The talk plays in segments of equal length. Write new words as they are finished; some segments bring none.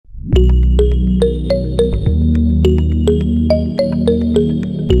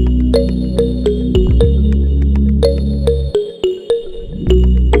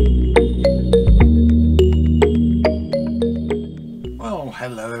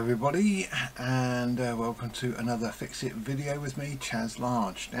everybody, and welcome to another Fix It video with me, Chaz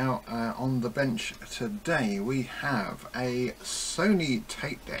Large. Now on the bench today we have a Sony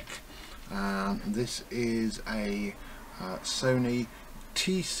tape deck. This is a Sony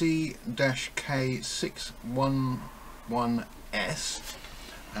TC-K611S,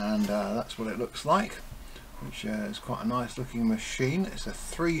 and that's what it looks like, which is quite a nice looking machine. It's a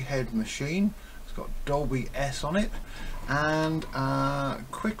 3-head machine. It's got Dolby S on it, and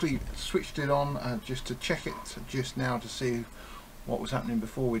quickly switched it on just to check it just now to see what was happening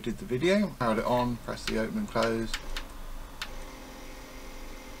before we did the video. Powered it on, pressed the open and close.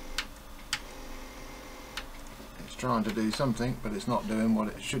 It's trying to do something, but it's not doing what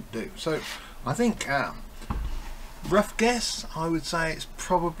it should do. So I think, rough guess, I would say it's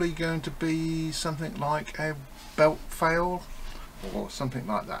probably going to be something like a belt fail or something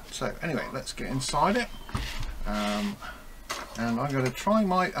like that. So anyway, let's get inside it, and I'm going to try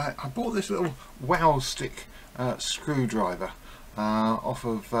my I bought this little wow stick screwdriver off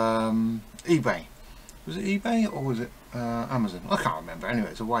of eBay. Was it eBay or was it Amazon? I can't remember. Anyway,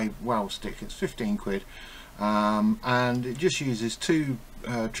 it's a wow stick. It's 15 quid, and it just uses 2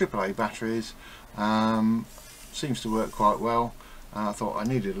 AAA batteries. Seems to work quite well. I thought I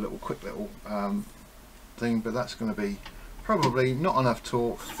needed a quick little thing, but that's going to be probably not enough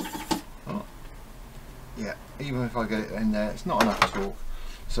torque. Oh, yeah, even if I get it in there, it's not enough torque,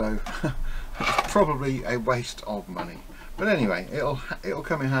 so it's probably a waste of money. But anyway, it'll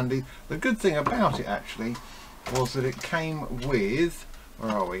come in handy. The good thing about it actually was that it came with,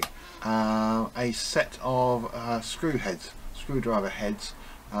 where are we, a set of screwdriver heads,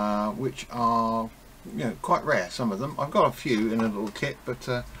 which are, you know, quite rare. Some of them I've got a few in a little kit, but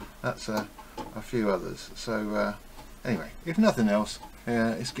that's a few others. So anyway, if nothing else,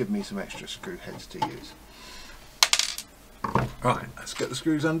 it's given me some extra screw heads to use. Right, let's get the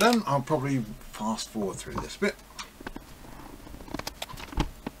screws undone. I'll probably fast forward through this bit.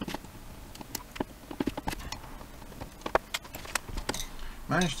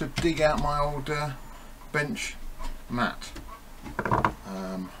 Managed to dig out my old bench mat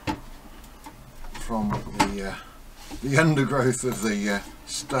from the undergrowth of the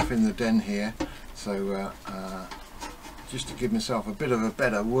stuff in the den here. So just to give myself a bit of a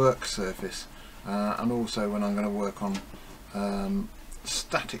better work surface, and also when I'm going to work on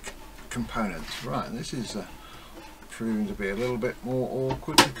static components. Right, this is proving to be a little bit more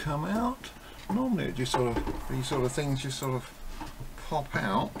awkward to come out. Normally it just sort of, these sort of things just sort of pop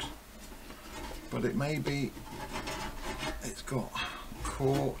out, but it may be it's got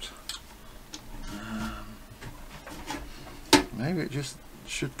caught. Maybe it just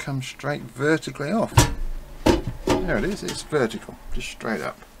should come straight vertically off. There it is, it's vertical, just straight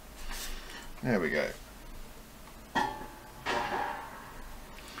up. There we go.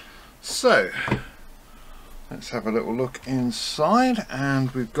 So let's have a little look inside,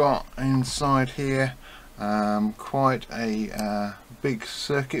 and we've got inside here quite a big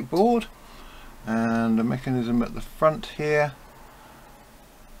circuit board and a mechanism at the front here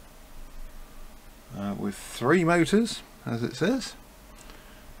with 3 motors, as it says.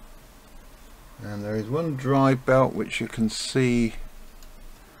 And there is one drive belt which you can see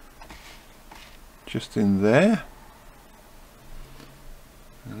just in there,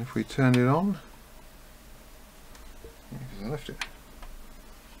 and if we turn it on, because I left it,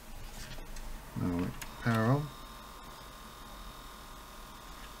 no, power on,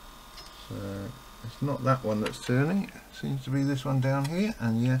 so it's not that one that's turning, it seems to be this one down here,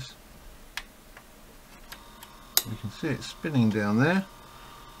 and yes, we can see it spinning down there.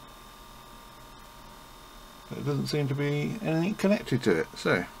 It doesn't seem to be anything connected to it,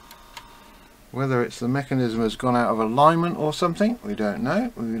 so whether it's the mechanism has gone out of alignment or something, we don't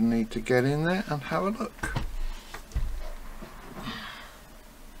know. We need to get in there and have a look.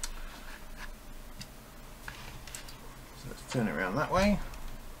 So let's turn it around that way.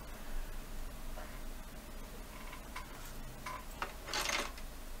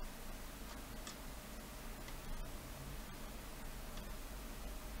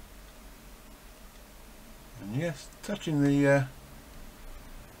 Yes, touching the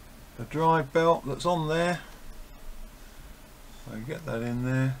drive belt that's on there. So get that in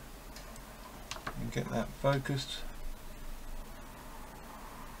there and get that focused.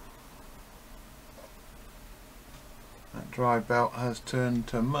 That drive belt has turned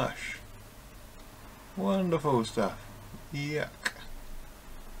to mush. Wonderful stuff. Yuck.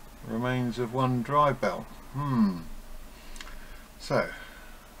 Remains of one drive belt. So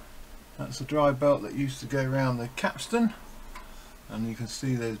that's the drive belt that used to go around the capstan, and you can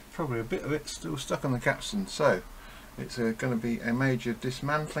see there's probably a bit of it still stuck on the capstan. So it's going to be a major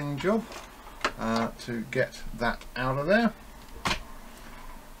dismantling job to get that out of there.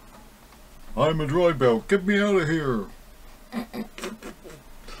 I'm a dry belt, get me out of here.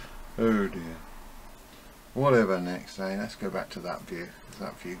 Oh dear. Whatever next, eh? Let's go back to that view, because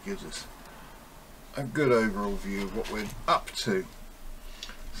that view gives us a good overall view of what we're up to.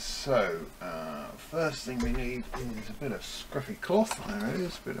 So, first thing we need is a bit of scruffy cloth. There it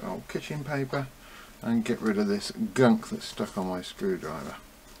is, a bit of old kitchen paper, and get rid of this gunk that's stuck on my screwdriver.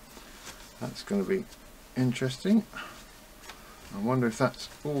 That's going to be interesting. I wonder if that's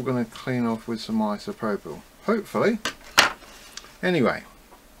all going to clean off with some isopropyl. Hopefully. Anyway,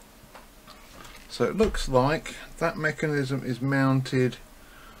 so it looks like that mechanism is mounted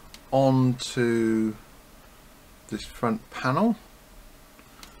onto this front panel,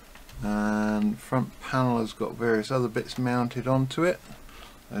 and front panel has got various other bits mounted onto it.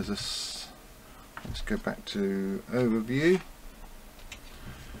 There's a, let's go back to overview,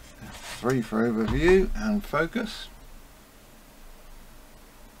 3 for overview and focus.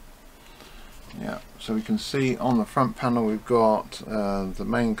 Yeah, so we can see on the front panel we've got the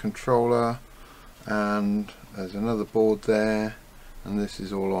main controller, and there's another board there, and this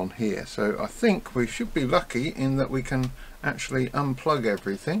is all on here. So I think we should be lucky in that we can actually unplug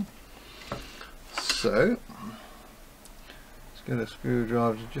everything. So let's get a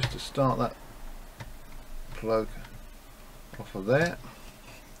screwdriver just to start that plug off of there.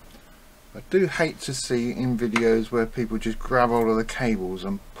 I do hate to see in videos where people just grab hold of the cables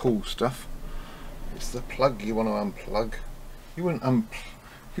and pull stuff. It's the plug you want to unplug. You wouldn't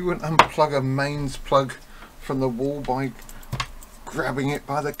unplug a mains plug from the wall by grabbing it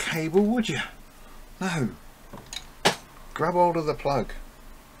by the cable, would you? No. Grab hold of the plug.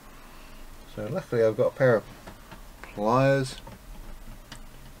 So luckily I've got a pair of pliers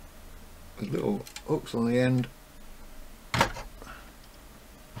with little hooks on the end.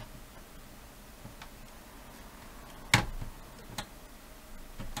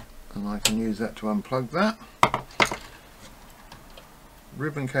 And I can use that to unplug that.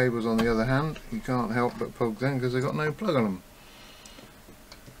 Ribbon cables on the other hand, you can't help but plug them because they've got no plug on them.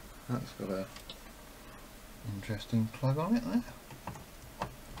 That's got a interesting plug on it there.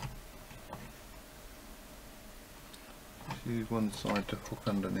 Just use one side to hook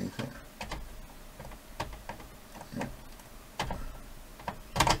underneath it. Yeah.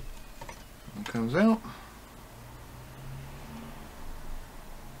 And comes out.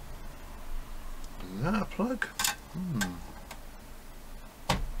 Is that a plug?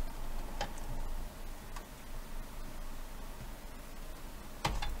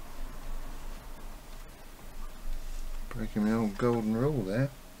 Breaking the old golden rule there.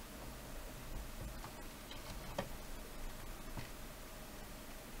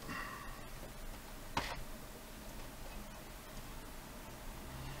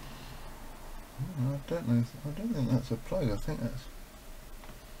 I don't know. I don't think that's a plug. I think that's.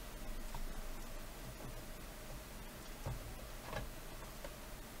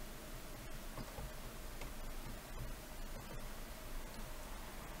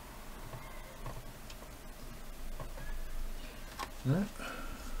 No, it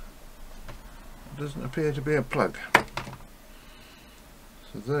doesn't appear to be a plug.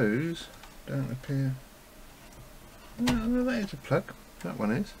 So those don't appear. No, that is a plug. That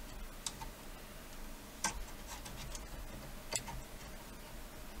one is.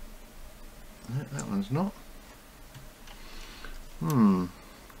 No, that one's not. I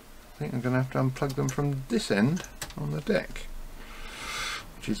think I'm going to have to unplug them from this end on the deck,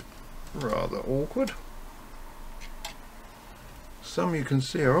 which is rather awkward. Some you can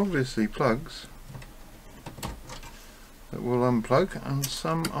see are obviously plugs that will unplug, and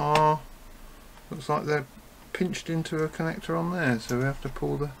some are, looks like they're pinched into a connector on there, so we have to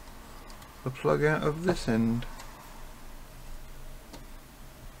pull the plug out of this end.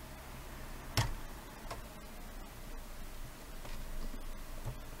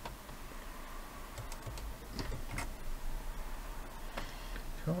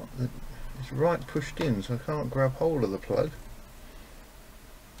 It's right pushed in, so I can't grab hold of the plug.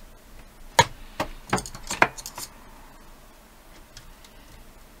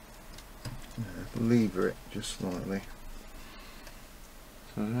 Lever it just slightly.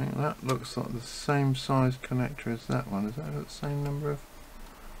 So I think that looks like the same size connector as that one. Is that the same number of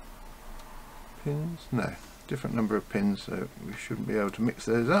pins? No, different number of pins, so we shouldn't be able to mix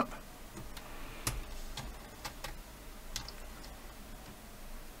those up.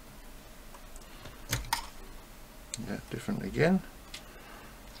 Yeah, different again.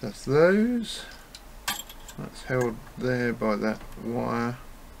 So that's those. That's held there by that wire.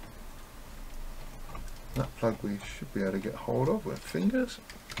 That plug we should be able to get hold of with fingers.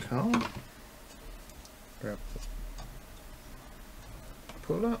 Can't. Grab the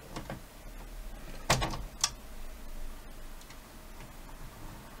pull up.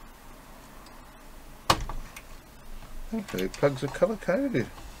 Okay, plugs are colour coded.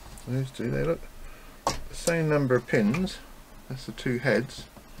 Those two, they look the same number of pins. That's the two heads.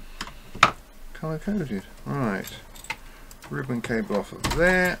 Colour coded. Right. Ribbon cable off of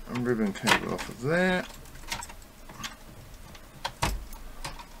there, and ribbon cable off of there.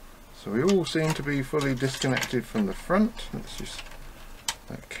 So we all seem to be fully disconnected from the front. Let's just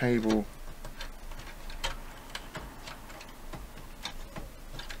that cable.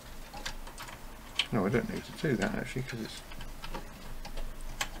 No, I don't need to do that actually, because it's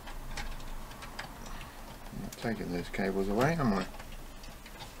I'm not taking those cables away, am I?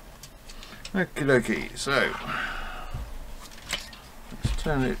 Okie dokie, so let's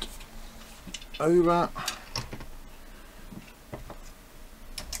turn it over.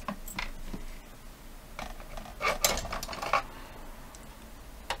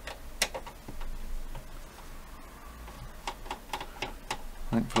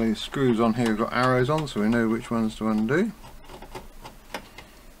 Thankfully the screws on here have got arrows on, so we know which ones to undo.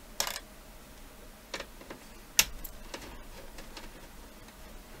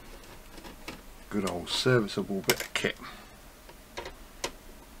 Good old serviceable bit of kit.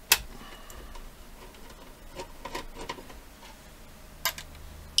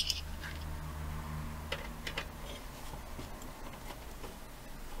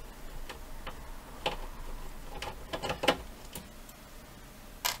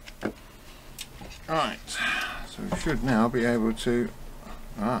 Right, so we should now be able to,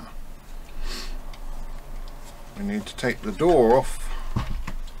 we need to take the door off.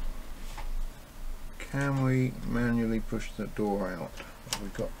 Can we manually push the door out? Have we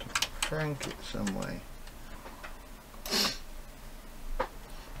got to crank it some way?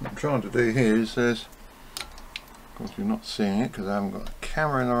 What I'm trying to do here is of course you're not seeing it because I haven't got the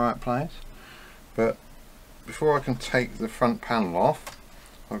camera in the right place, but before I can take the front panel off,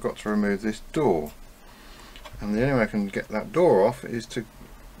 I've got to remove this door. And the only way I can get that door off is to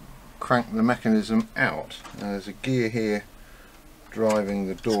crank the mechanism out. Now there's a gear here driving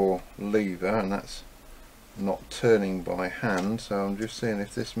the door lever, and that's not turning by hand, so I'm just seeing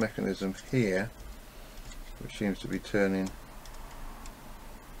if this mechanism here, which seems to be turning,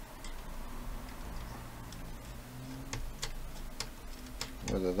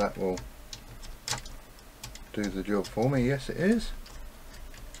 whether that will do the job for me. Yes, it is.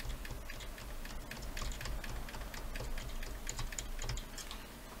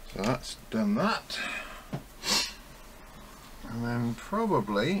 So that's done that. And then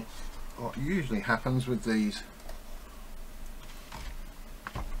probably what usually happens with these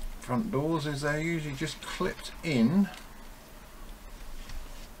front doors is they're usually just clipped in.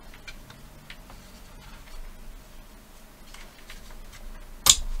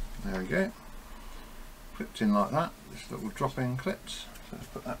 There we go. Clipped in like that. This little drop-in clips. So let's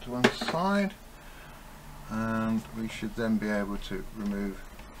put that to one side. And we should then be able to remove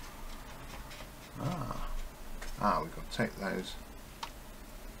we've got to take those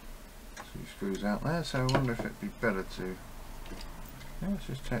two screws out there, so I wonder if it'd be better to, let's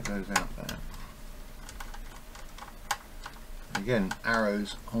just take those out there. Again,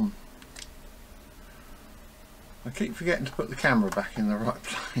 arrows on. I keep forgetting to put the camera back in the right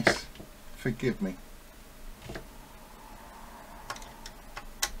place. Forgive me.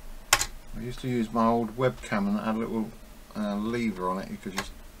 I used to use my old webcam and that had a little lever on it, you could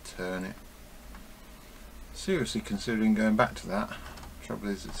just turn it. Seriously considering going back to that. Trouble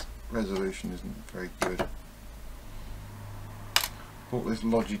is its resolution isn't very good. Bought this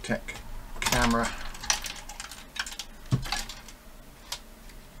Logitech camera.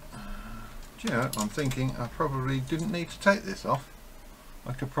 Do you know, I'm thinking I probably didn't need to take this off.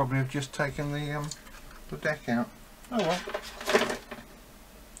 I could probably have just taken the deck out. Oh well.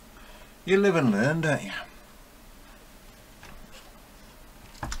 You live and learn, don't you?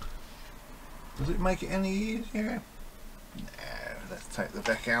 Does it make it any easier? No, let's take the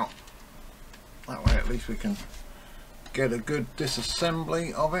deck out. That way at least we can get a good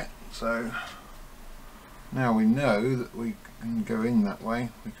disassembly of it. So now we know that we can go in that way.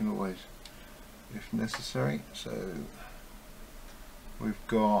 We can always, if necessary. So we've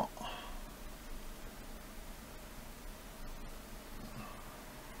got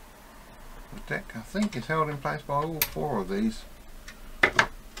the deck, I think, is held in place by all four of these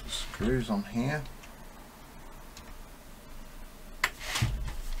screws on here.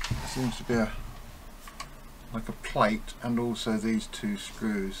 There seems to be like a plate and also these two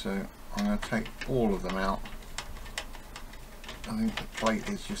screws, so I'm going to take all of them out. I think the plate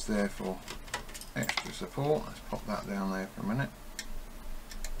is just there for extra support. Let's pop that down there for a minute.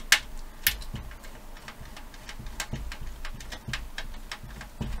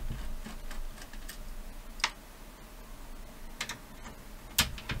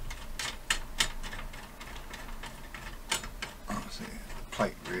 See, the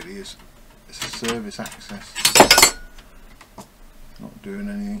plate really is, it's a service access. Not doing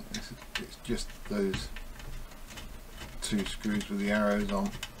anything. It's just those two screws with the arrows on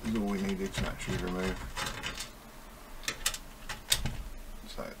is all we needed to actually remove.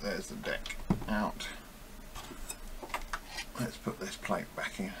 So there's the deck out. Let's put this plate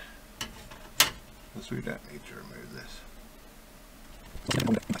back in because we don't need to remove this.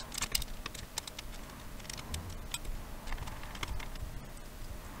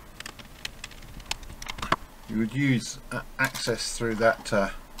 You would use access through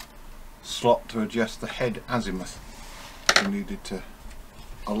that slot to adjust the head azimuth. You needed to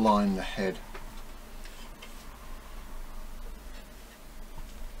align the head.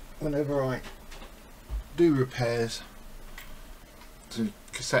 Whenever I do repairs to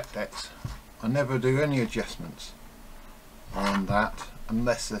cassette decks, I never do any adjustments on that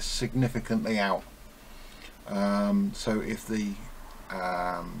unless they're significantly out. So if the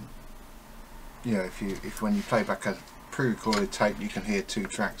you know, if when you play back a pre-recorded tape you can hear two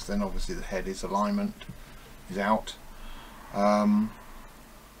tracks, then obviously the head is alignment is out.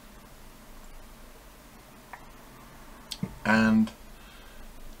 And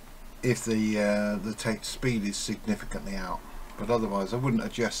if the tape speed is significantly out, but otherwise I wouldn't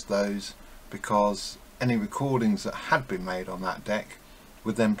adjust those because any recordings that had been made on that deck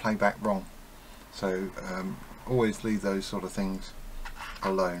would then play back wrong. So always leave those sort of things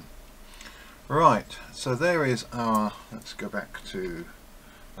alone. Right, so there is our, let's go back to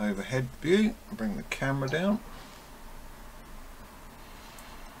overhead view, bring the camera down.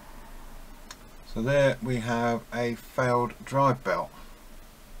 So there we have a failed drive belt.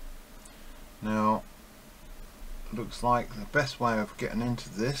 Now, looks like the best way of getting into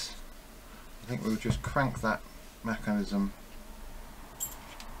this, I think we'll just crank that mechanism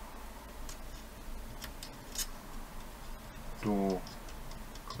door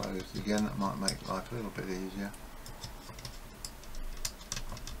closed again. That might make life a little bit easier.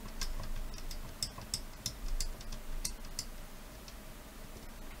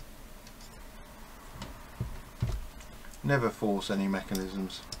 Never force any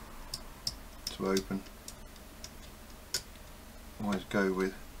mechanisms to open. Always go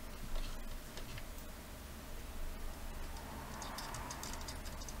with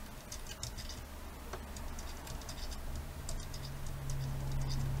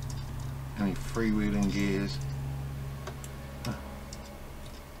any freewheeling gears. So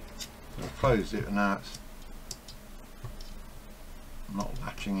I've closed it and now it's not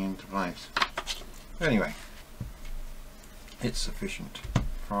latching into place. Anyway, it's sufficient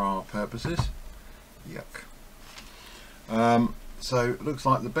for our purposes. Yuck. So it looks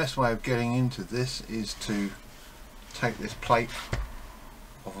like the best way of getting into this is to take this plate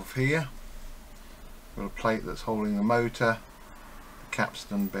off of here. Got a plate that's holding the motor, the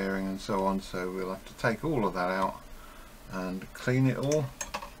capstan bearing and so on, so we'll have to take all of that out and clean it all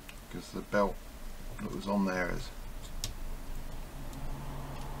because the belt that was on there is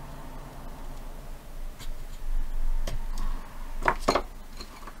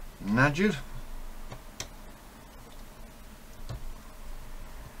nadgered.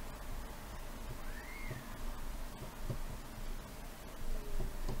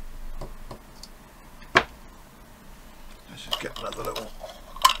 Let's just get another little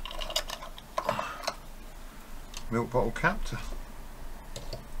milk bottle cap to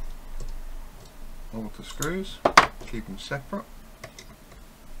hold the screws, keep them separate.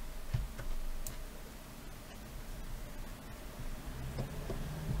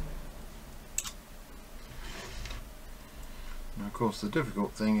 Of course the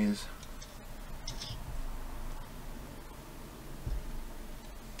difficult thing is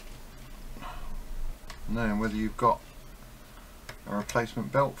knowing whether you've got a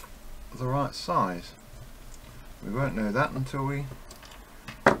replacement belt for the right size. We won't know that until we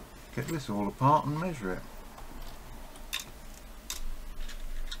get this all apart and measure it.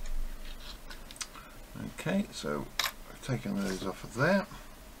 Okay, so I've taken those off of there.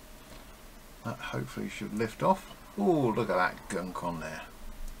 That hopefully should lift off. Oh, look at that gunk on there.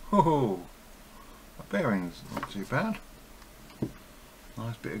 Oh, the bearing's not too bad.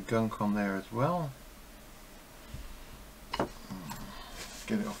 Nice bit of gunk on there as well.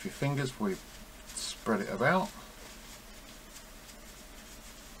 Get it off your fingers before you spread it about.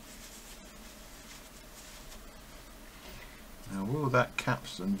 Now will that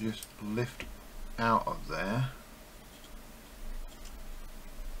capstan just lift out of there?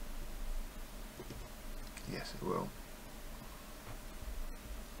 Yes, it will.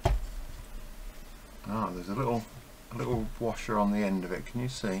 Ah, there's a little washer on the end of it, can you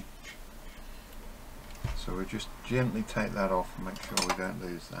see? So we just gently take that off and make sure we don't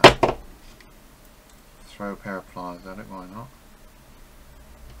lose that. Throw a pair of pliers at it, why not?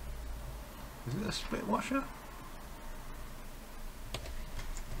 Is it a split washer?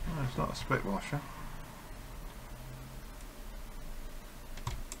 No, it's not a split washer.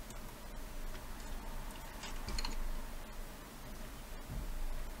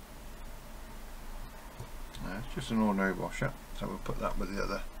 No, it's just an ordinary washer, so we'll put that with the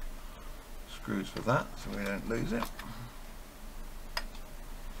other screws for that so we don't lose it.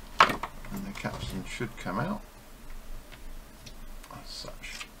 And the capstan should come out as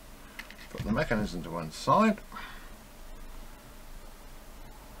such. Put the mechanism to one side.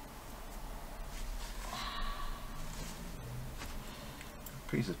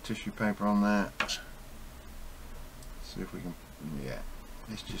 Piece of tissue paper on there. See if we can, yeah,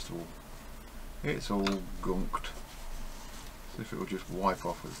 it's all gunked. See if it will just wipe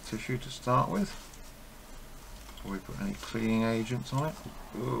off with tissue to start with before we put any cleaning agents on it.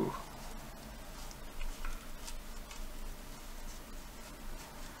 Ooh.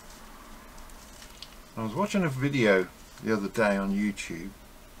 I was watching a video the other day on YouTube.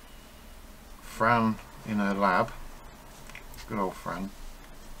 Fran in her lab, good old Fran,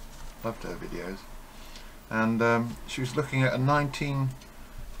 loved her videos, and she was looking at a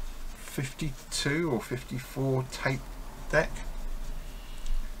 1952 or 54 tape deck,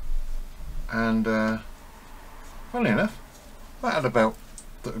 and funny enough that had a belt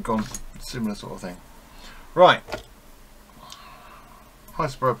that had gone similar sort of thing. Right,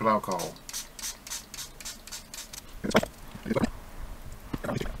 isopropyl alcohol.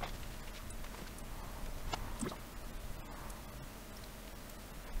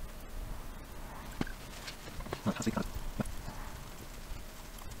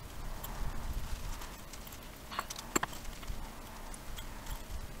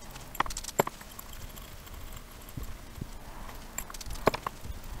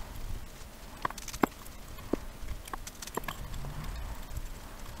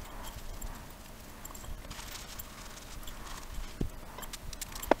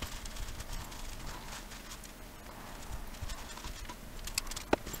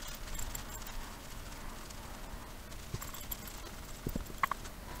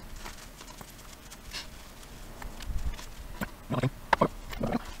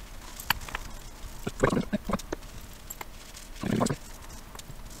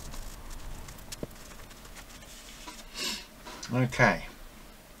 Okay,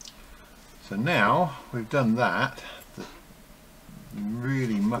 so now we've done that, the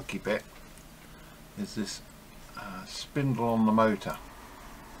really mucky bit is this spindle on the motor.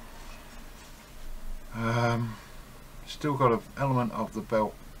 Still got an element of the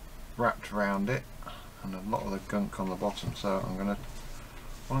belt wrapped around it and a lot of the gunk on the bottom, so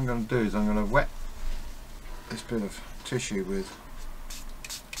what I'm going to do is I'm going to wet this bit of tissue with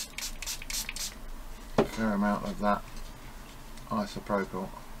a fair amount of that isopropyl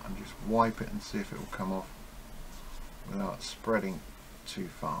and just wipe it and see if it will come off without spreading too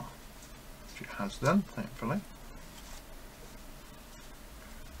far, which it has done, thankfully.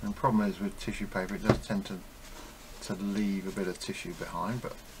 And the problem is with tissue paper, it does tend to leave a bit of tissue behind,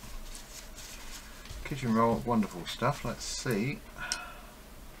 but kitchen roll, wonderful stuff. Let's see.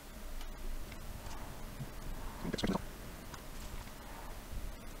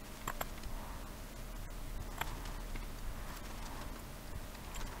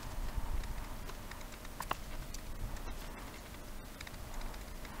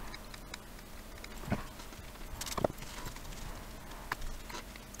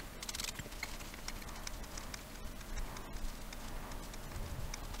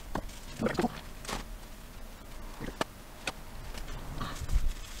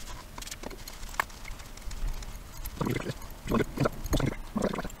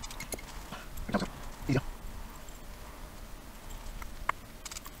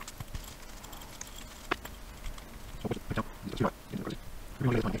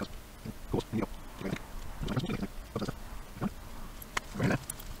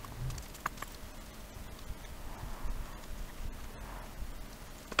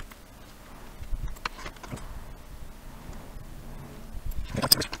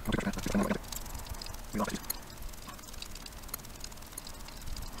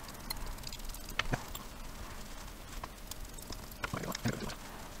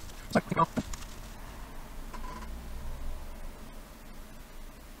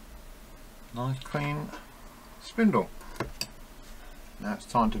 nice clean spindle. Now it's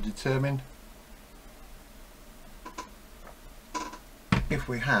time to determine if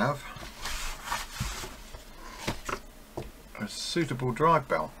we have a suitable drive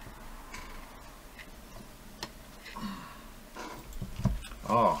belt.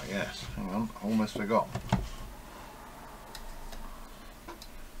 Oh yes, hang on, almost forgot.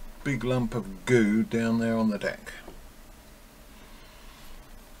 Big lump of goo down there on the deck.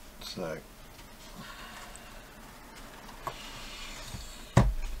 So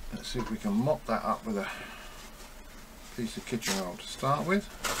let's see if we can mop that up with a piece of kitchen roll to start with.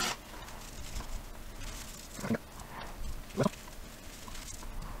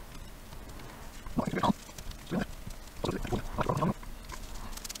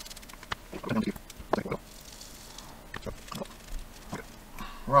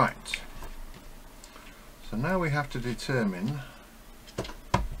 Right, so now we have to determine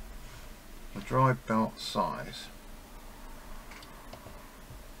the drive belt size.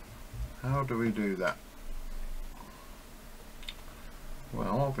 How do we do that?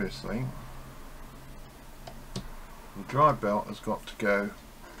 Well, obviously the drive belt has got to go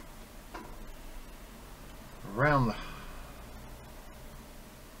around the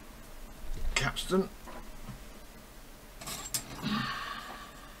capstan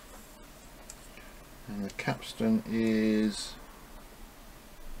and the capstan is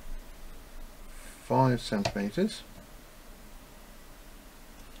 5 centimeters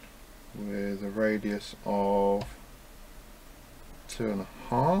with a radius of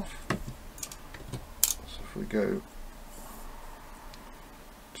 2.5. So if we go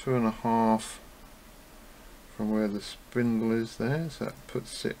 2.5 from where the spindle is there, so that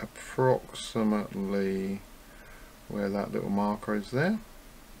puts it approximately where that little marker is there.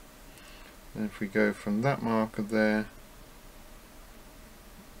 And if we go from that marker there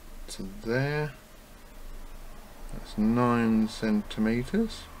to there, that's 9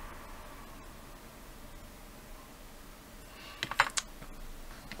 centimeters.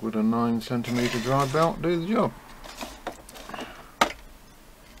 Would a 9 centimeter drive belt do the job?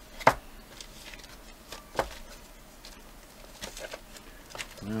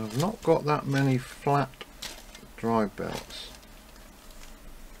 Now I've not got that many flat drive belts.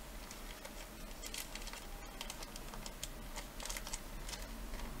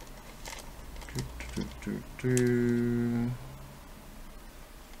 This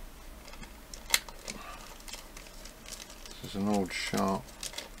is an old sharp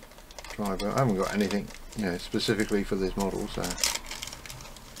drive belt. I haven't got anything, you know, specifically for this model, so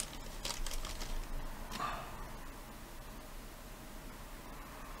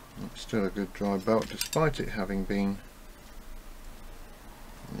it's still a good drive belt despite it having been,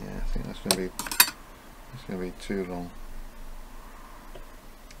 yeah, I think that's going to be too long.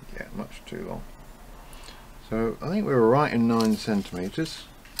 Yeah, much too long. So I think we were right in 9 centimeters.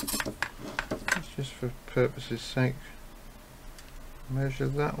 Let's just for purposes sake measure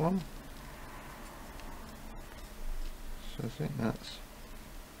that one. So I think that's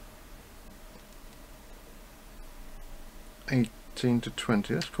 18 to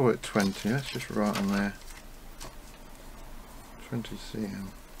 20. Let's call it 20. Let's just write on there 20 cm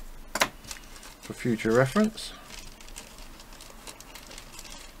for future reference.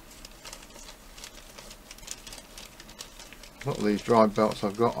 A lot of these drive belts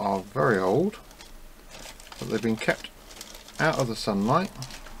I've got are very old, but they've been kept out of the sunlight.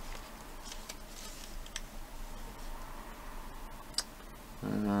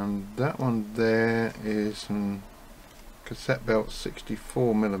 And that one there is some cassette belt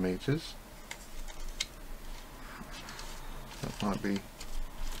 64 millimeters. That might be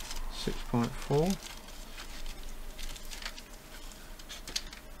 6.4.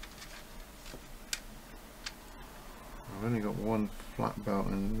 I've only got one flat belt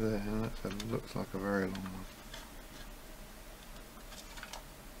in there, and that looks like a very long one.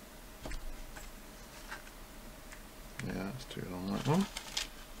 Yeah, that's too long, that one.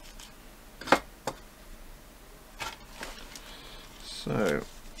 So,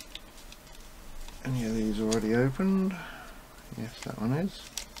 any of these already opened? Yes, that one is.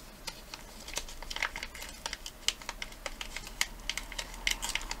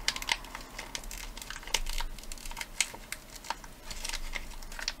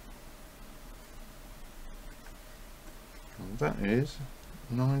 And that is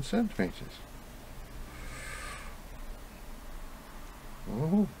 9 centimeters.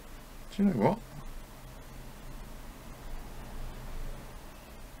 Oh, do you know what?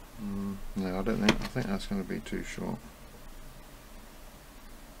 No, I think that's going to be too short.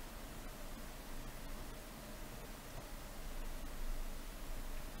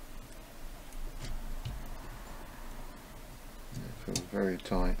 very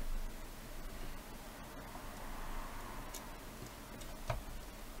tight.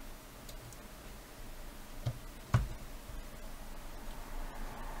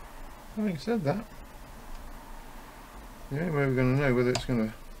 Having said that, the only way we're going to know whether it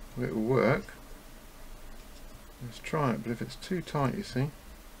will work, let's try it. But if it's too tight, you see,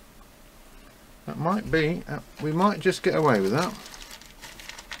 that might be, we might just get away with that.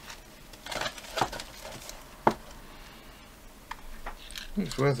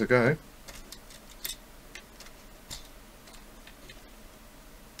 It's worth a go.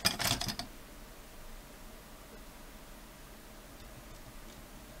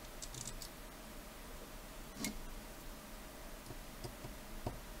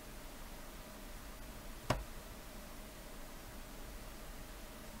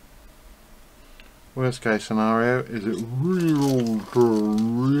 Worst case scenario is it really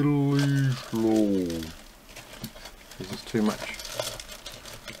slow because there's too much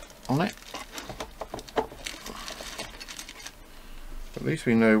on it. At least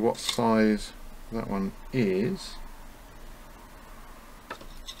we know what size that one is.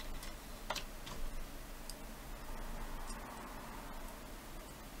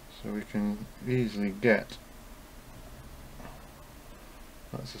 So we can easily get,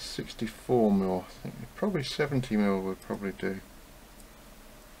 that's a 64mm, I think probably 70mm would probably do.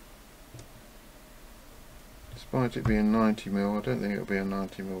 Despite it being 90mm, I don't think it'll be a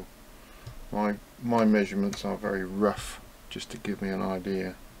 90mm. My measurements are very rough, just to give me an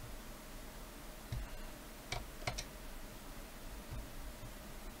idea.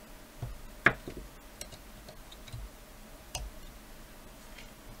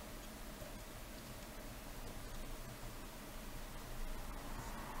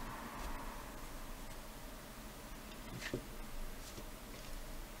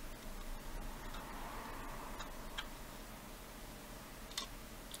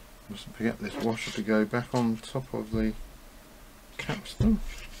 Mustn't forget this washer to go back on top of the capstan.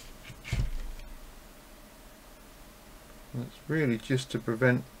 That's really just to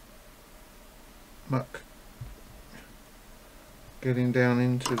prevent muck getting down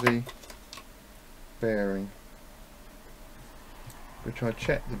into the bearing, which I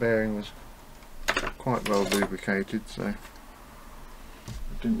checked the bearing was quite well lubricated, so I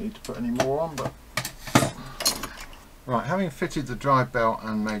didn't need to put any more on. But right, having fitted the drive belt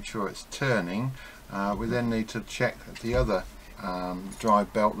and made sure it's turning, we then need to check the other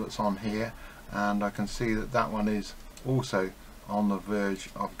drive belt that's on here, and I can see that that one is also on the verge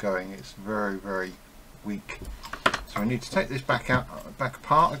of going. It's very, very weak. So I need to take this back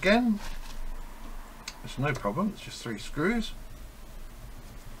apart again. It's no problem, it's just 3 screws.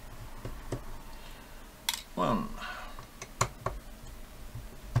 1,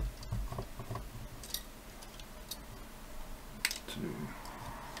 2.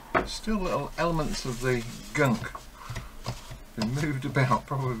 There's still little elements of the gunk been moved about,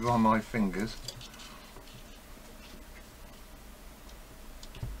 probably by my fingers.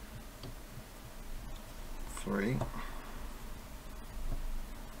 3.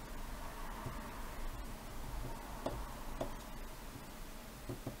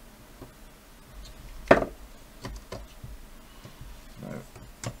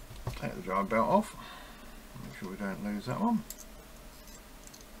 Take the drive belt off, make sure we don't lose that one.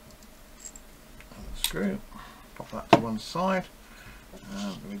 And the screw, pop that to one side.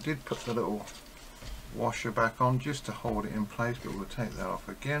 We did put the little washer back on just to hold it in place, but we'll take that off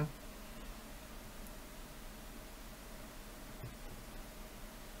again.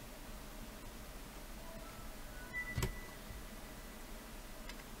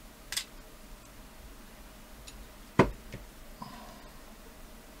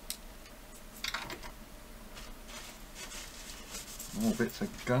 More bits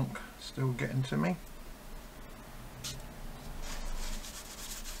of gunk still getting to me.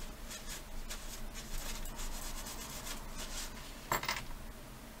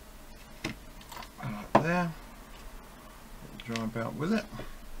 Right there. Drive belt with it.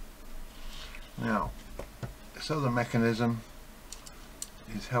 Now, this other mechanism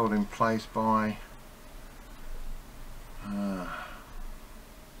is held in place by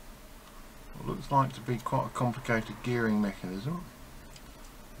what looks like to be quite a complicated gearing mechanism.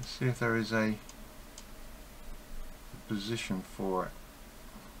 Let's see if there is a position for it.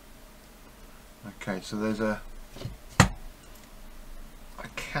 Okay, so there's a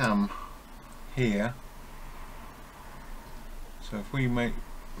cam here. So if we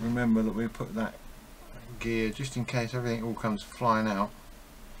remember that we put that gear, just in case everything all comes flying out,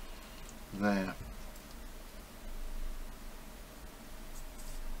 there.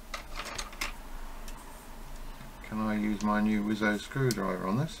 Can I use my new Wizzo screwdriver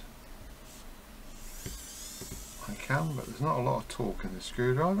on this? I can, but there's not a lot of torque in this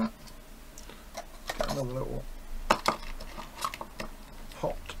screwdriver. Get another little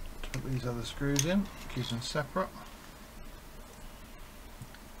pot to put these other screws in, keep them separate.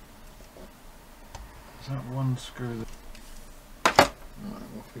 Is that one screw? Right,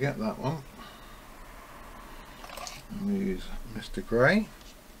 we'll forget that one. We'll use Mr. Grey.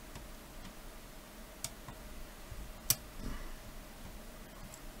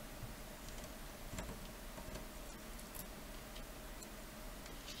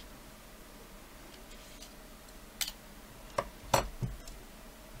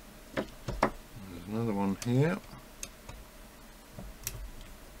 There's another one here.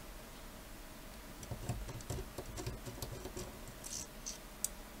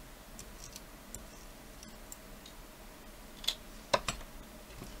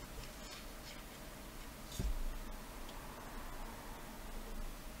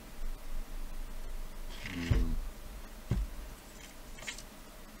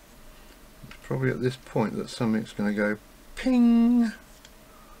 Probably at this point that something's going to go ping and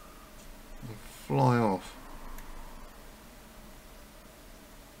fly off.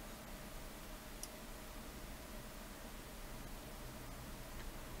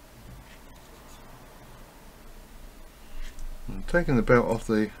 I'm taking the belt off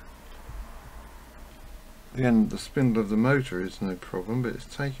the end, the spindle of the motor is no problem, but it's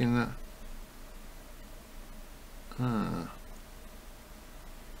taking that.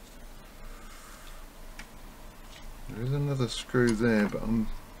 There is another screw there, but I'm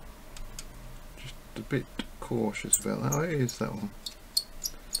just a bit cautious about that. Oh, it is that one.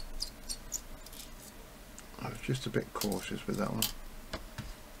 I was just a bit cautious with that one.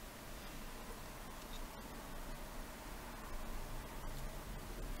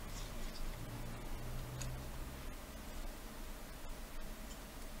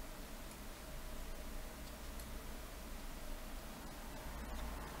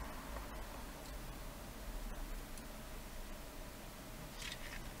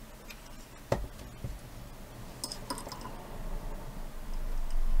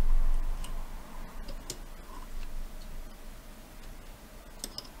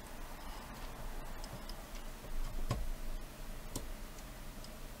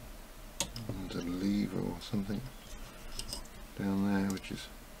 There's a lever or something down there, which is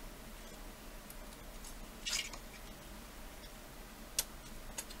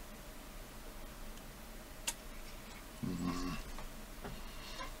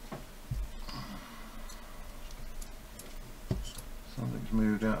something's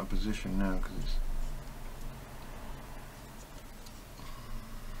moved out of position now because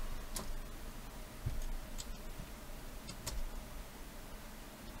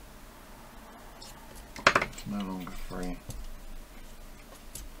it's no longer free.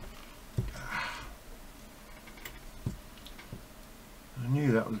 I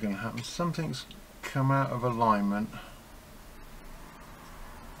knew that was going to happen. Something's come out of alignment.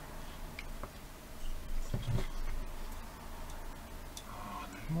 Oh,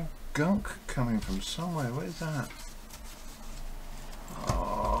 there's more gunk coming from somewhere. Where's that?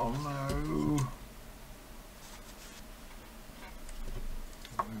 Oh no.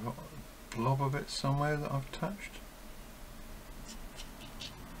 We've got a blob of it somewhere that I've touched.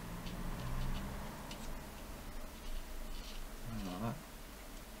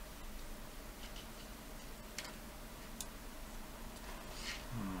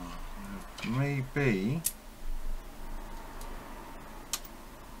 Maybe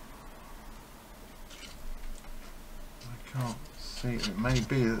I can't see it. It may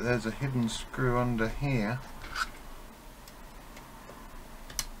be that there's a hidden screw under here.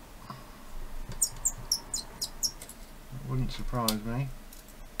 That wouldn't surprise me.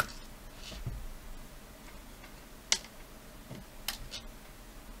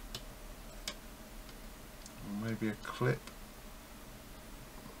 Or maybe a clip.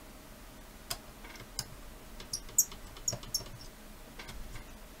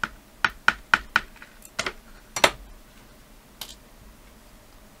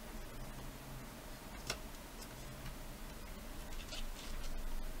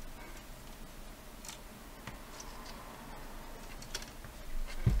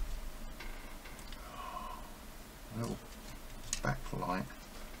 Little backlight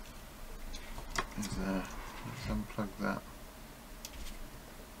is there. Let's unplug that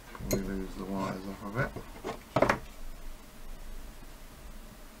before we lose the wires off of it.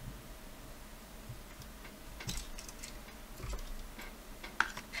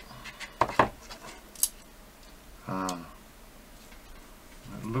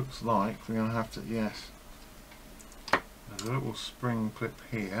 It looks like we're going to have to, yes, There's a little spring clip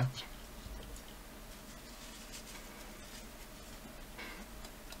here.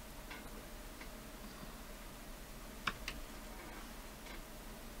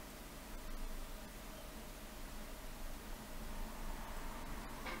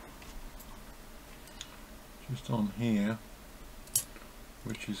 Just on here,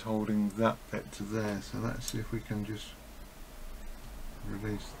 which is holding that bit to there. So let's see if we can just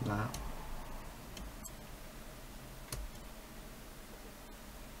release that.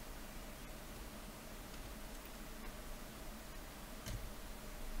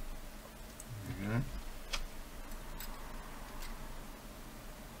 There we go.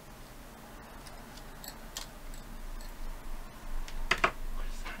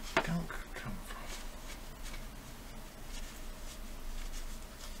 Where's that gunk come from?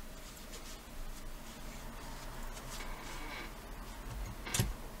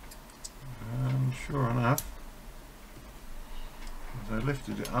 Sure enough, as I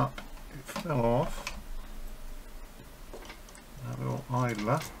lifted it up, it fell off that little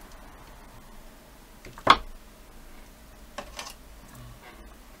idler.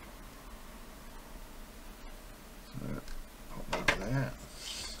 So pop that there.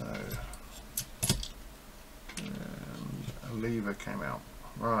 So and a lever came out.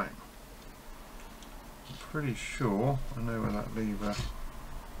 Right. I'm pretty sure I know where that lever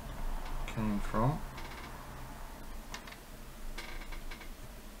came from.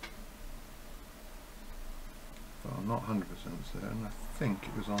 But I'm not 100% certain. I think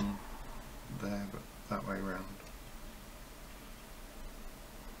it was on there, but that way round.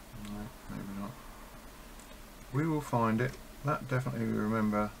 No, maybe not. We will find it. That definitely, we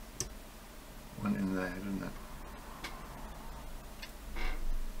remember, went in there, didn't it?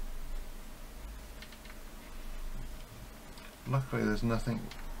 Luckily there's nothing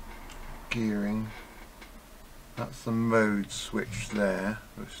gearing. That's the mode switch there,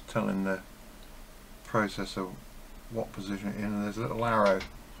 which is telling the processor what position it's in, and there's a little arrow,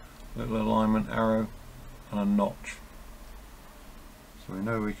 little alignment arrow and a notch. So we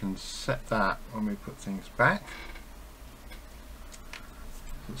know we can set that when we put things back.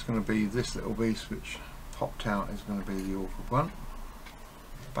 So it's going to be this little piece which popped out is going to be the awkward one.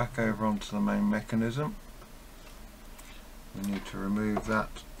 Back over onto the main mechanism. We need to remove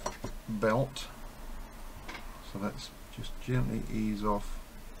that belt, so let's just gently ease off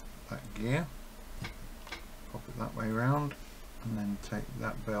that gear, pop it that way round, and then take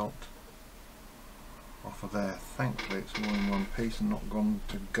that belt off of there. Thankfully it's all in one piece and not gone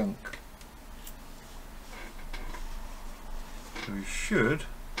to gunk. So we should,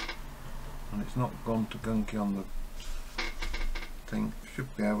 and it's not gone to gunky on the thing,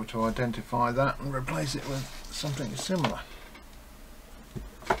 should be able to identify that and replace it with something similar.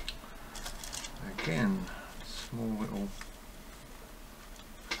 Again, small little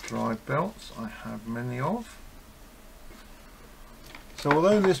drive belts, I have many of. So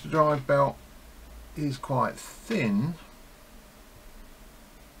although this drive belt is quite thin,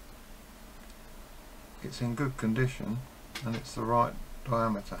 it's in good condition and it's the right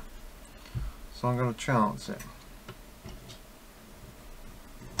diameter. So I'm going to chance it.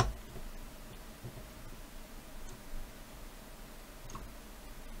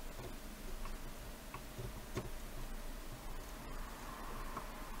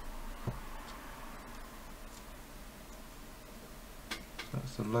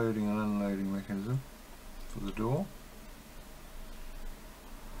 That's the loading and unloading mechanism for the door.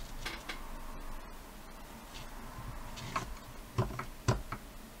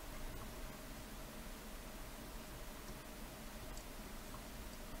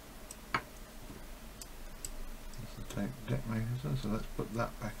 That's the tape deck mechanism, so let's put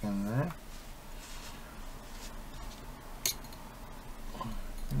that back in there.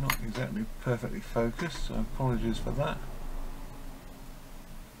 Not exactly perfectly focused, so apologies for that.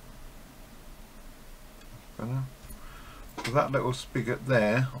 So that little spigot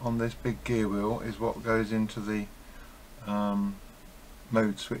there on this big gear wheel is what goes into the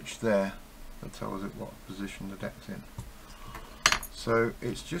mode switch there that tells it what position the deck's in. So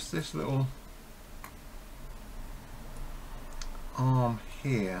it's just this little arm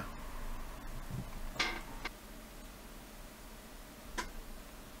here .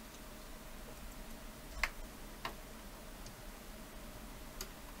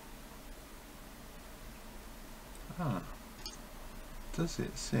 Does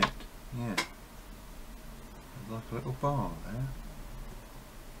it sit? Yeah. There's like a little bar there.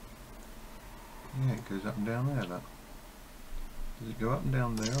 Yeah, it goes up and down there, look. Does it go up and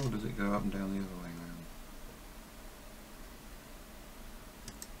down there, or does it go up and down the other way around?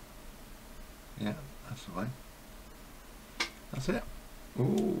 Yeah, that's the way. That's it.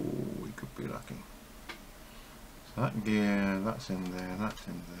 Ooh, we could be lucky. So that gear, that's in there, that's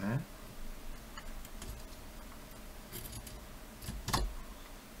in there.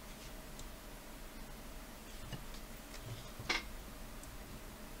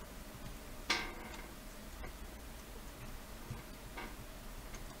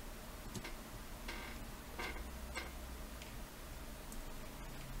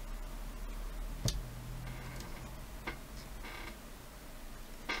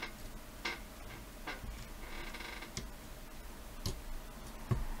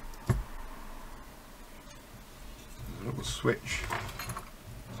 Switch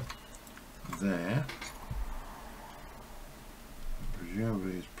there,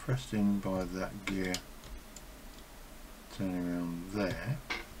 presumably is pressed in by that gear turning around there.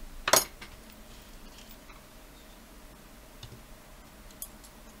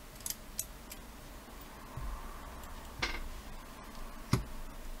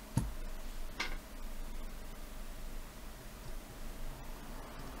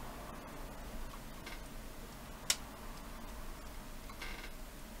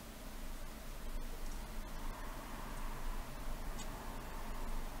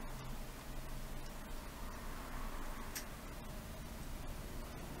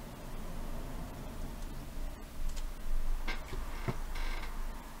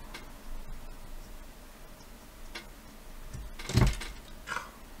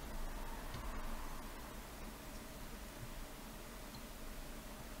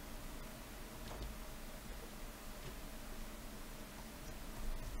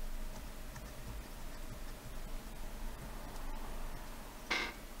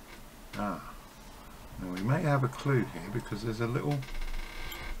 Now we may have a clue here because there's a little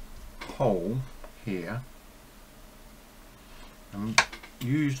hole here, and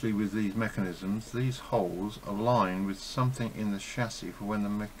usually with these mechanisms these holes align with something in the chassis for when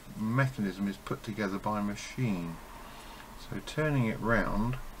the mechanism is put together by a machine. So turning it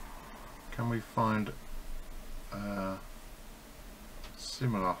round, can we find a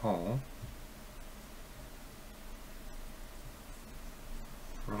similar hole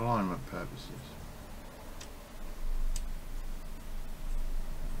for alignment purposes?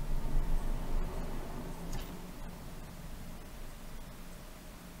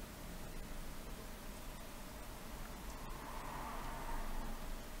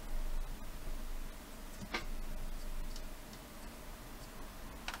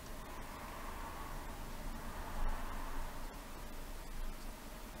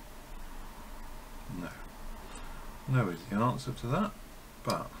 No is the answer to that,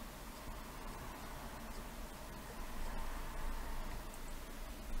 but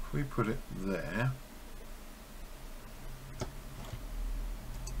if we put it there,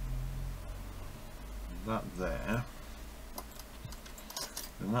 that there,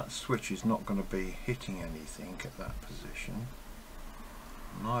 then that switch is not going to be hitting anything at that position,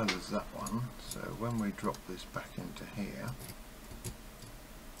 neither is that one. So when we drop this back into here,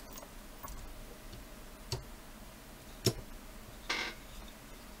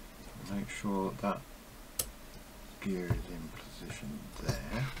 make sure that that gear is in position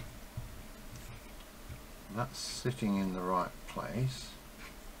there. That's sitting in the right place.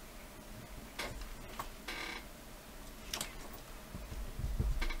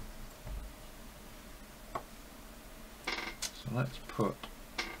 So let's put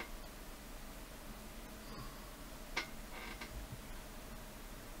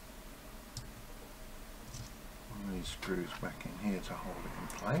one of these screws back in here to hold it in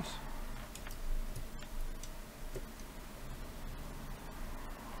place.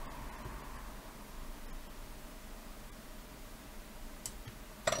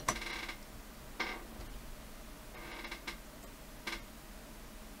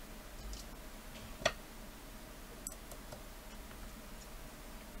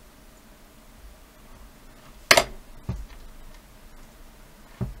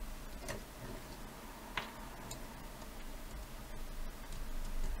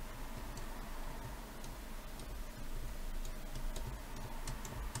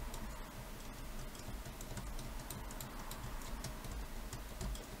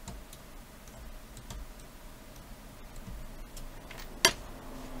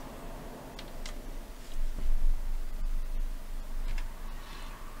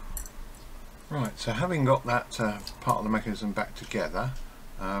 Right, so having got that part of the mechanism back together,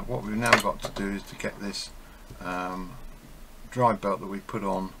 what we've now got to do is to get this drive belt that we put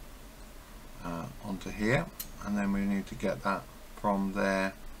on onto here, and then we need to get that from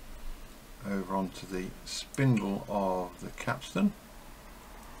there over onto the spindle of the capstan.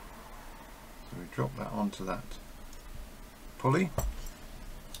 So we drop that onto that pulley.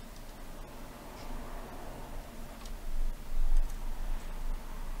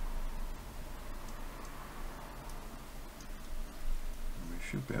 And we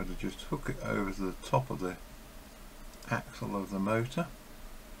should be able to just hook it over to the top of the axle of the motor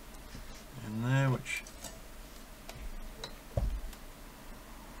in there, which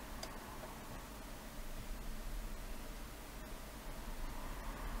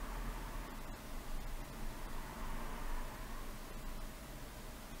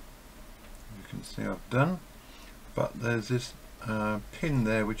you can see I've done, but there's this pin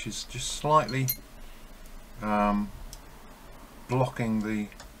there which is just slightly blocking the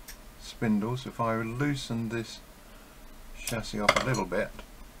spindles. If I loosen this chassis off a little bit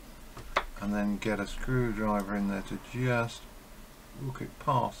and then get a screwdriver in there to just hook it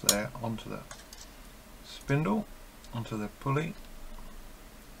past there onto the spindle, onto the pulley,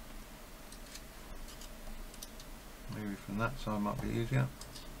 maybe from that side might be easier.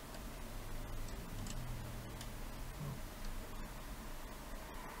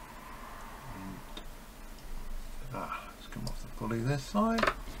 Let's come off the pulley this side,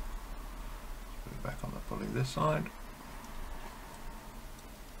 let's put it back on the pulley this side.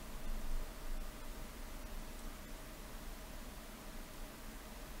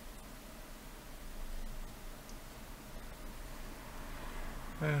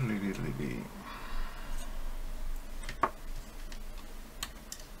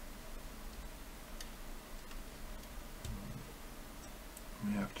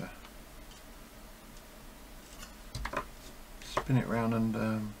 We have to spin it round and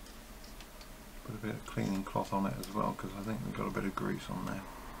put a bit of cleaning cloth on it as well, because I think we've got a bit of grease on there.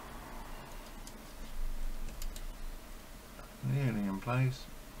 Nearly in place.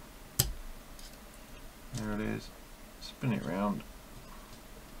 There it is. Spin it round.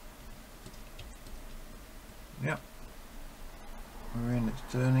 Yep, we're in, it's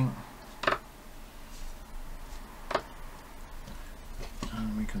turning,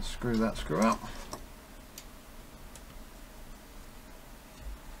 and we can screw that screw up.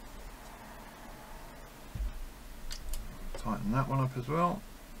 Tighten that one up as well.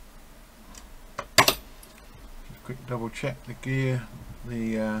 Just quick double check the gear,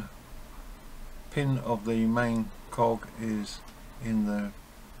 the pin of the main cog is in the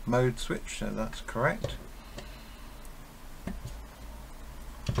mode switch, so that's correct.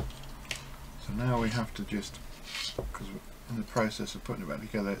 So now we have to just, because in the process of putting it back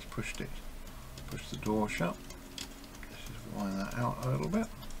together, it's pushed the door shut. Let's just wind that out a little bit.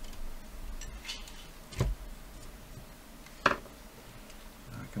 Now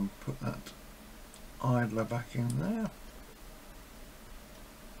we can put that idler back in there.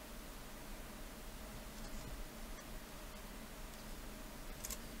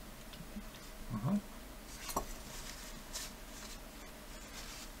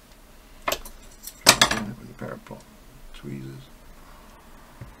 With a pair of tweezers.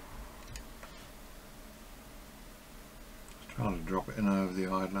 Just trying to drop it in over the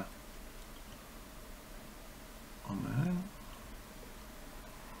idler on the hand.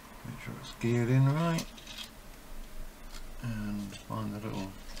 Make sure it's geared in right, and find the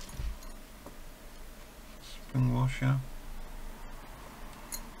little spring washer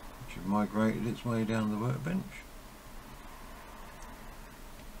which has migrated its way down the workbench.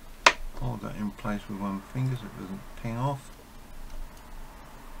 Hold that in place with one finger so it doesn't ping off,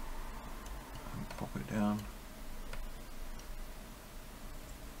 and pop it down.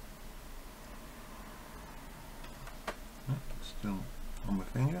 It's still on my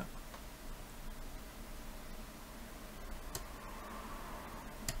finger.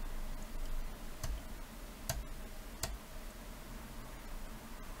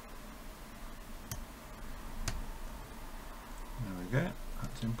 There we go,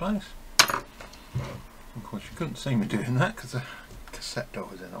 that's in place. Of course you couldn't see me doing that because the cassette door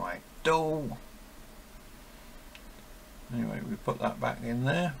was in the way. Door! Anyway, we put that back in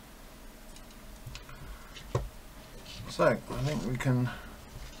there. So, I think we can...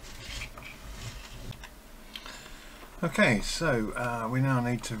 Okay, so we now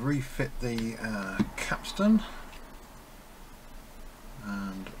need to refit the capstan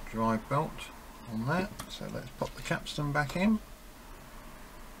and drive belt on that. So let's pop the capstan back in.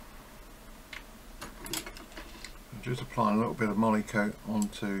 Just applying a little bit of moly coat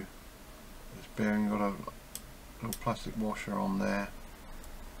onto this bearing. Got a little plastic washer on there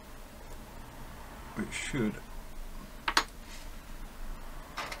which should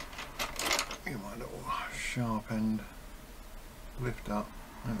get my little sharp end lift up.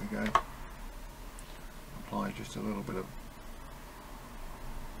 There we go. Apply just a little bit of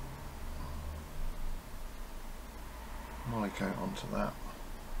moly coat onto that.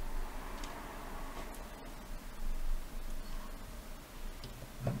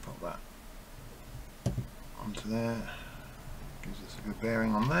 And pop that onto there, gives us a good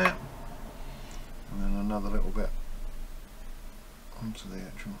bearing on there, and then another little bit onto the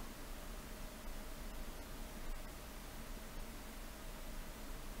actual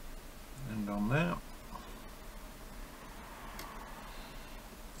end on there.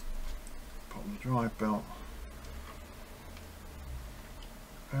 Pop the drive belt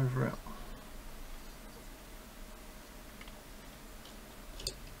over it.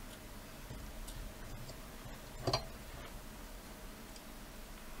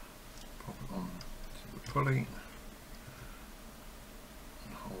 Pop it on to the pulley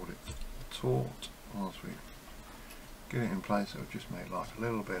and hold it taut whilst we get it in place. It'll just make life a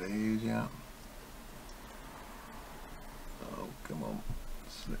little bit easier. Oh, come on,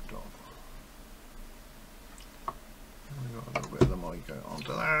 slipped off. We got a little bit of the mic go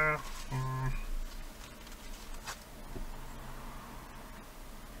onto there.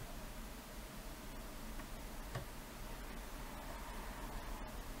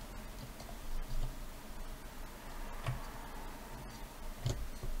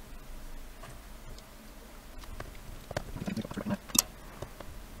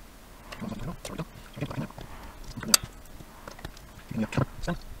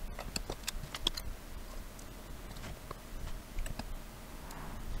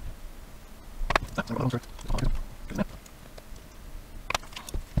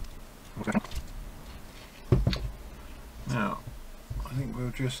 Now, I think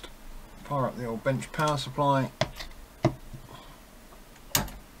we'll just fire up the old bench power supply.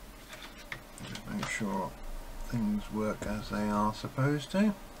 Just make sure things work as they are supposed to.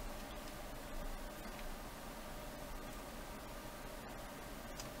 Try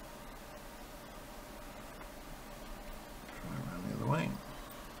around the other way.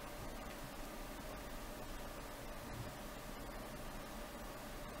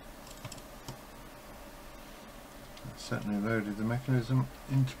 Certainly loaded the mechanism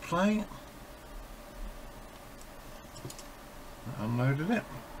into play. Unloaded it.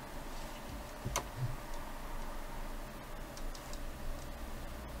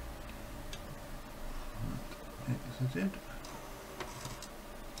 Exited.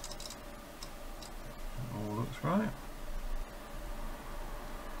 All looks right.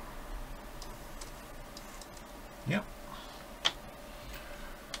 Yep.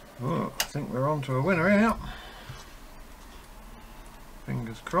 Oh, I think we're on to a winner here.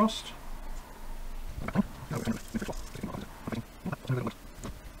 Fingers crossed.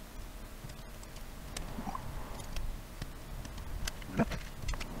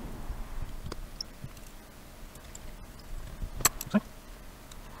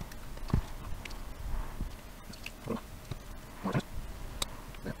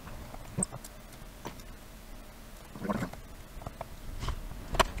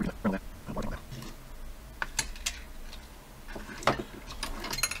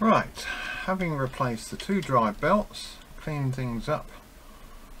 Right, having replaced the two drive belts, cleaned things up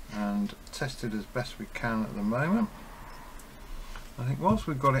and tested as best we can at the moment, I think whilst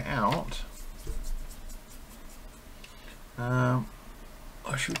we've got it out, I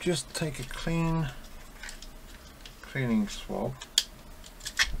should just take a cleaning swab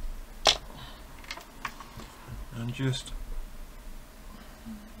and just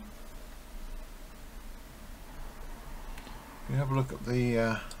if you have a look at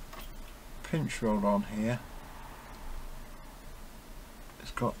the pinch rod on here,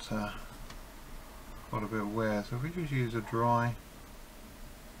 it's got quite a bit of wear, so if we just use a dry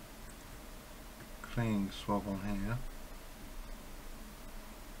cleaning swab on here,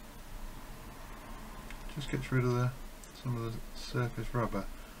 just gets rid of some of the surface rubber.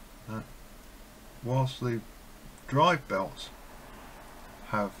 Whilst the drive belts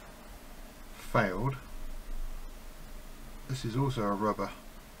have failed, this is also a rubber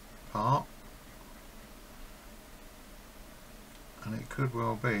part, and it could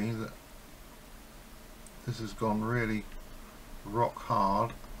well be that this has gone really rock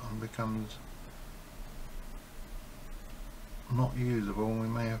hard and becomes not usable, and we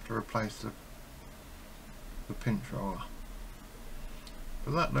may have to replace the pinch roller.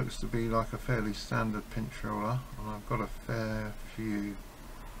 But that looks to be like a fairly standard pinch roller, and I've got a fair few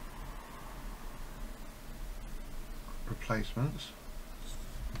replacements.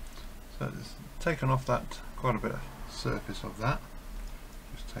 So it's taken off that, quite a bit of surface of that.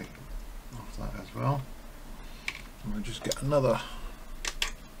 Just take off that as well. And we'll just get another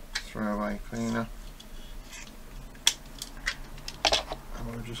throwaway cleaner, and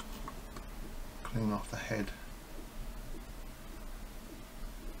we'll just clean off the head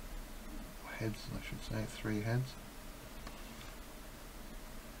heads, I should say, 3 heads.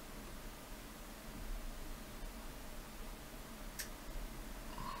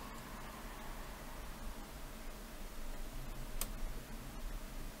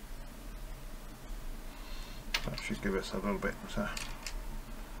 That should give us a little bit of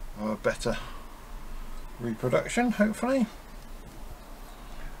a better reproduction, hopefully.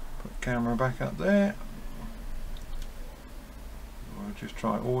 Put the camera back up there. We'll just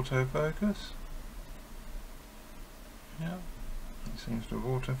try autofocus. Yeah, it seems to have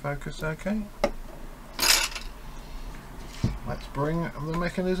autofocused okay. Let's bring the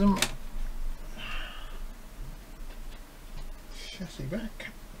mechanism chassis back.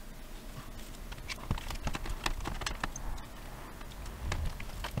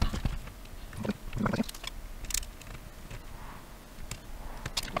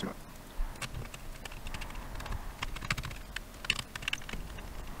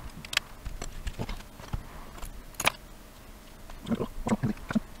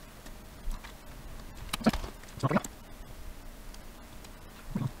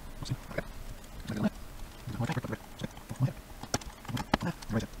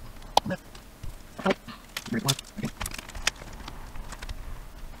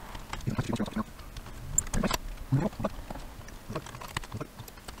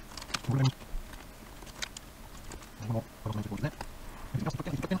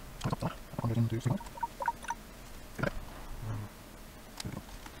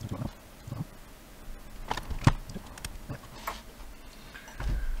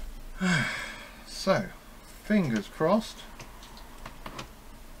 So, fingers crossed.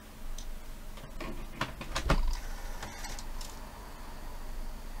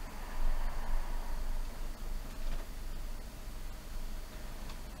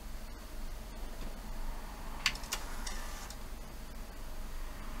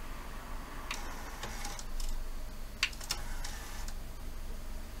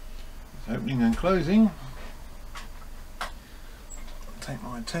 It's opening and closing. Take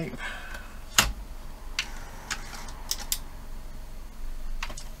my tape.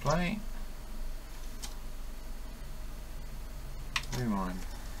 Play. Rewind.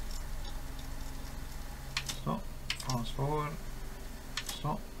 Stop. Fast forward.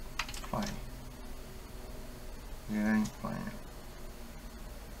 Stop. Play. Again, play.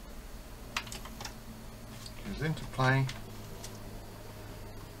 Goes into play.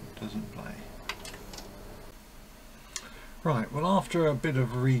 It doesn't play. Right, well, after a bit of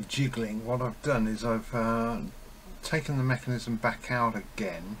rejiggling, what I've done is I've taken the mechanism back out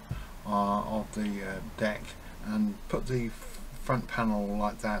again of the deck and put the front panel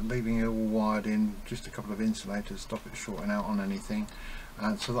like that, leaving it all wired in, just a couple of insulators, stop it shorting out on anything,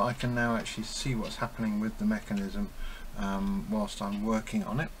 so that I can now actually see what's happening with the mechanism whilst I'm working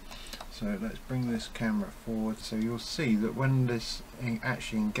on it. So let's bring this camera forward so you'll see that when this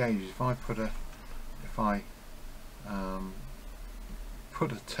actually engages, if I put a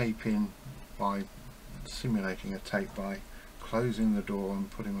tape in by simulating a tape by closing the door and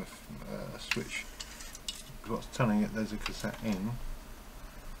putting a switch, what's telling it there's a cassette in,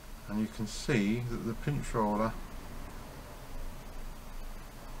 and you can see that the pinch roller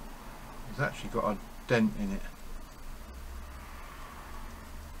has actually got a dent in it.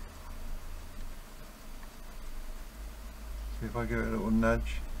 So if I give it a little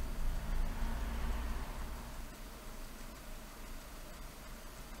nudge,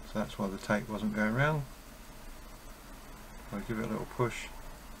 so that's why the tape wasn't going round. If I give it a little push,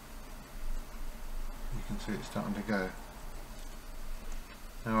 you can see it's starting to go.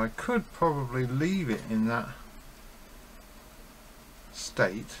 Now I could probably leave it in that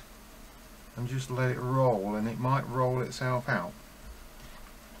state and just let it roll, and it might roll itself out.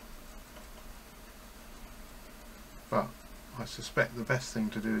 But I suspect the best thing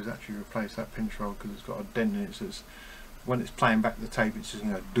to do is actually replace that pinch roll, because it's got a dent in it, so it's, when it's playing back the tape, it's just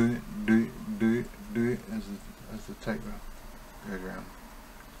going to do it, do it, do it, do it as the tape goes around.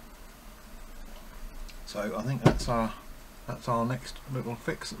 So I think that's our next little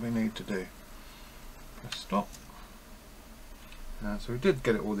fix that we need to do. Press stop. So we did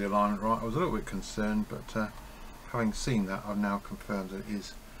get it all the alignment right. I was a little bit concerned, but having seen that, I've now confirmed that it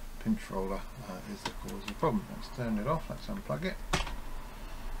is pinch roller is the cause of the problem. Let's turn it off. Let's unplug it.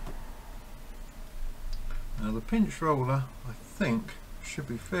 Now the pinch roller, I think, should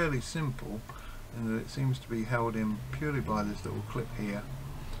be fairly simple in that it seems to be held in purely by this little clip here,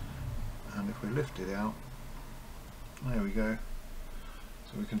 and if we lift it out, there we go,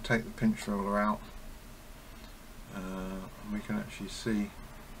 so we can take the pinch roller out, and we can actually see,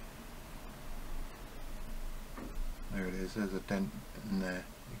 there it is, there's a dent in there,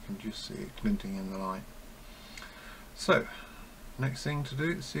 You can just see it glinting in the light. So next thing to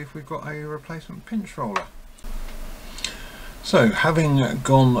do is see if we've got a replacement pinch roller. So having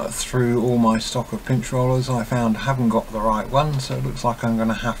gone through all my stock of pinch rollers, I found I haven't got the right one, so it looks like I'm going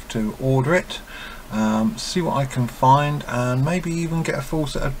to have to order it, see what I can find, and maybe even get a full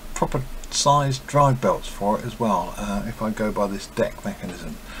set of proper sized drive belts for it as well, if I go by this deck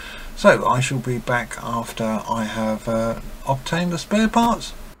mechanism. So I shall be back after I have obtained the spare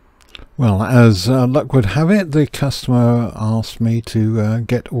parts. Well, as luck would have it, the customer asked me to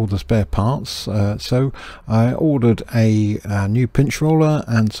get all the spare parts, so I ordered a new pinch roller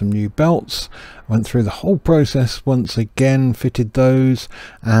and some new belts. Went through the whole process once again, fitted those,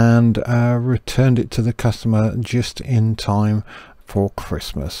 and returned it to the customer just in time for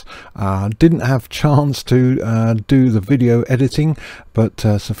Christmas. Didn't have chance to do the video editing, but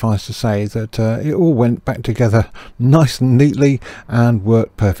suffice to say that it all went back together nice and neatly and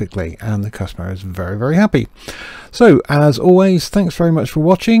worked perfectly, and the customer is very, very happy. So as always, thanks very much for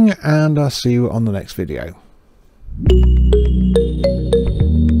watching, and I'll see you on the next video.